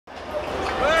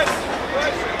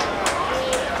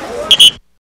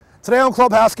Today on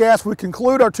Clubhouse Gas, we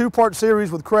conclude our two-part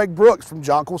series with Craig Brooks from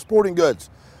Jonquil Sporting Goods.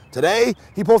 Today,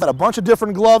 he pulls out a bunch of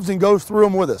different gloves and goes through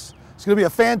them with us. It's going to be a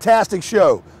fantastic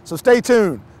show, so stay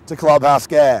tuned to Clubhouse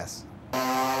Gas.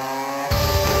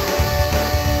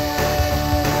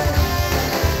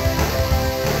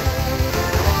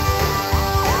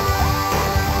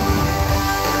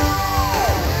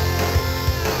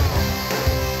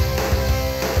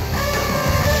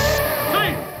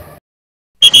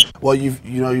 Well,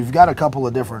 you've got a couple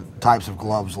of different types of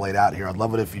gloves laid out here. I'd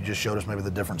love it if you just showed us maybe the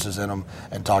differences in them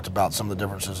and talked about some of the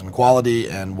differences in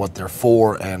quality and what they're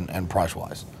for and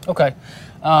price-wise. Okay.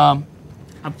 I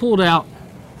pulled out.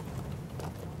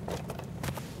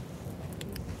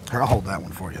 Here, I'll hold that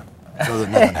one for you so that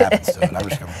nothing happens to it. I'm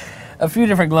just going to a few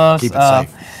different gloves. Keep it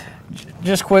safe.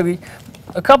 Just quickly,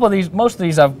 a couple of these, most of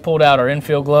these I've pulled out are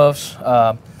infield gloves.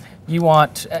 You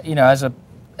want,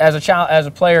 as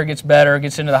a player gets better,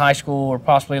 gets into the high school or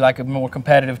possibly like a more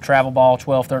competitive travel ball,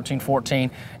 12, 13, 14,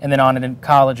 and then on in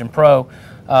college and pro,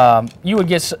 you would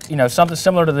get something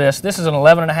similar to this. This is an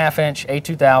 11.5-inch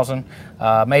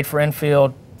A2000, made for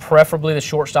infield, preferably the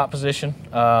shortstop position.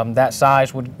 That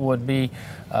size would be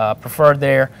preferred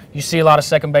there. You see a lot of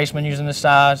second basemen using this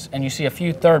size, and you see a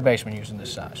few third basemen using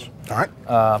this size. All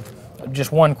right.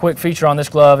 Just one quick feature on this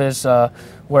glove is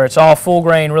where it's all full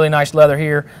grain, really nice leather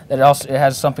here. That it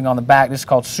has something on the back. This is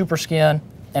called Super Skin,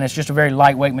 and it's just a very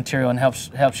lightweight material and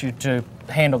helps you to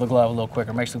handle the glove a little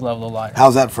quicker, makes the glove a little lighter.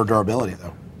 How's that for durability,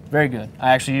 though? Very good.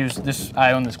 I actually use this.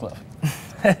 I own this glove.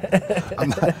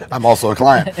 I'm also a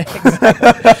client.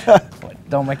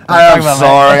 Don't make. I'm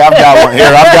sorry. I've got one here.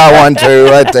 I've got one too,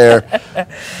 right there.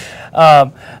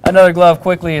 Another glove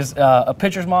quickly is a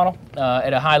pitcher's model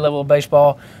at a high level of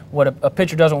baseball. What a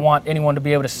pitcher doesn't want anyone to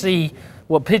be able to see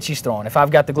what pitch he's throwing. If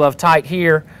I've got the glove tight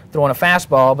here, throwing a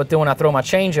fastball, but then when I throw my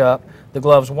changeup, the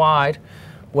glove's wide.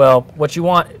 Well, what you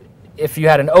want, if you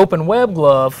had an open web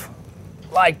glove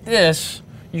like this,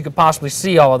 you could possibly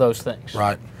see all of those things.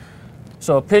 Right.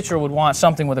 So a pitcher would want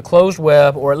something with a closed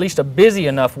web or at least a busy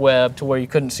enough web to where you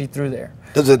couldn't see through there.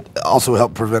 Does it also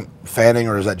help prevent fanning,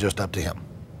 or is that just up to him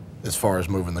as far as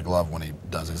moving the glove when he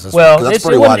does it? Well,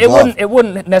 it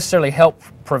wouldn't necessarily help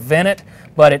prevent it,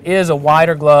 but it is a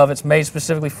wider glove. It's made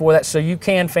specifically for that, so you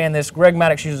can fan this. Greg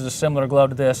Maddux uses a similar glove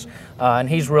to this, and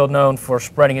he's real known for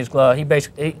spreading his glove.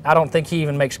 I don't think he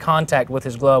even makes contact with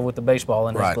his glove with the baseball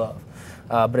in his glove,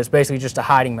 but it's basically just a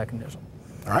hiding mechanism.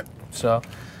 All right. So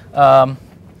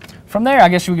from there, I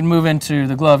guess we can move into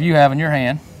the glove you have in your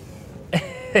hand.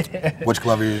 Which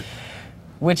glove are you?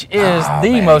 Which is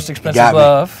the most expensive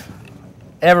glove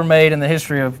ever made in the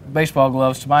history of baseball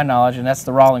gloves, to my knowledge, and that's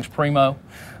the Rawlings Primo.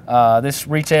 This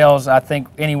retails, I think,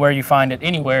 anywhere you find it,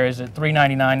 anywhere, is at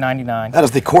 $399.99. That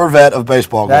is the Corvette of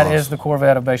baseball gloves. That is the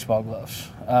Corvette of baseball gloves.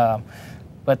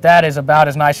 But that is about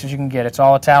as nice as you can get. It's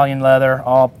all Italian leather,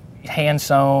 all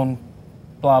hand-sewn,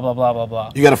 blah, blah, blah, blah,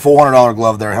 blah. You got a $400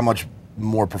 glove there. How much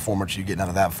more performance are you getting out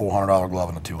of that $400 glove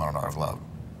and a $200 glove?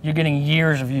 You're getting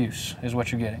years of use is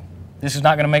what you're getting. This is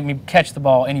not going to make me catch the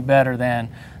ball any better than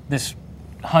this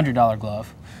 $100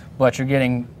 glove, but you're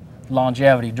getting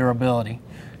longevity, durability,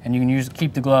 and you can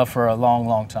keep the glove for a long,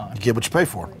 long time. You get what you pay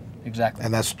for. Exactly.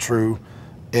 And that's true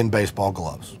in baseball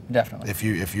gloves. Definitely. If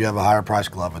you have a higher price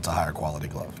glove, it's a higher quality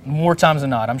glove. More times than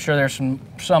not. I'm sure there's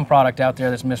some product out there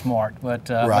that's mismarked, but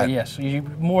yes,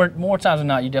 more times than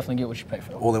not, you definitely get what you pay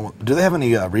for. Well, then, do they have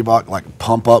any Reebok like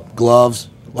pump-up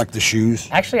gloves? Like the shoes?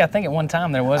 Actually, I think at one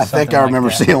time there was I think I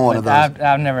remember seeing one of those.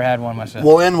 I've never had one myself.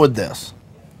 Well, in with this,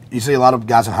 you see a lot of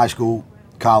guys in high school,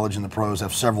 college, and the pros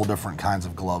have several different kinds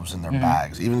of gloves in their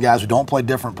bags. Even guys who don't play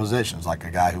different positions, like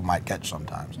a guy who might catch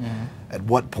sometimes. At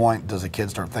what point does a kid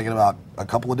start thinking about a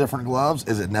couple of different gloves?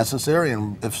 Is it necessary?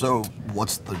 And if so,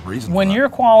 what's the reason when for your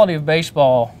quality of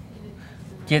baseball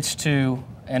gets to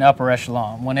an upper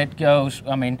echelon, when it goes,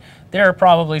 I mean, there are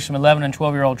probably some 11 and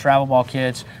 12-year-old travel ball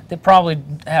kids that probably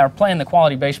are playing the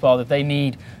quality baseball that they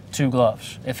need two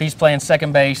gloves. If he's playing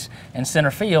second base and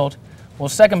center field, well,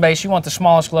 second base, you want the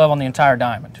smallest glove on the entire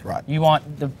diamond. Right. You want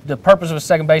the purpose of a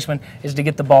second baseman is to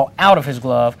get the ball out of his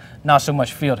glove, not so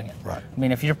much fielding it. Right. I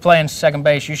mean, if you're playing second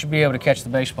base, you should be able to catch the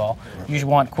baseball. Right. You should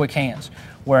want quick hands.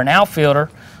 Where an outfielder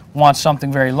wants something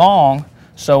very long,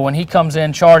 so when he comes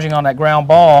in charging on that ground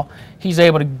ball, he's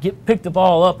able to pick the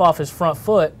ball up off his front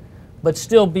foot, but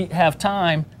still have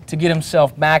time to get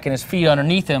himself back and his feet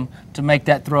underneath him to make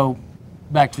that throw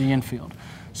back to the infield.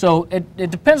 So it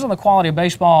depends on the quality of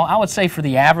baseball. I would say for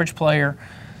the average player,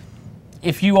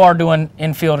 if you are doing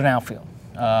infield and outfield,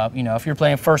 if you're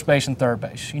playing first base and third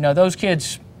base, those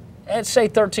kids at say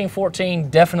 13, 14,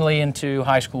 definitely into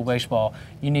high school baseball,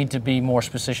 you need to be more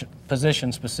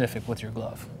position specific with your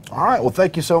glove. All right, well,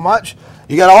 thank you so much.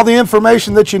 You got all the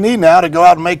information that you need now to go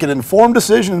out and make an informed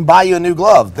decision and buy you a new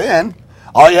glove. Then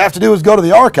all you have to do is go to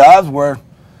the archives where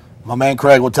my man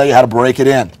Craig will tell you how to break it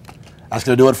in. That's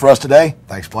going to do it for us today.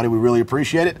 Thanks, buddy. We really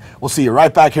appreciate it. We'll see you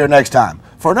right back here next time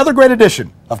for another great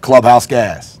edition of Clubhouse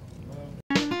Gas.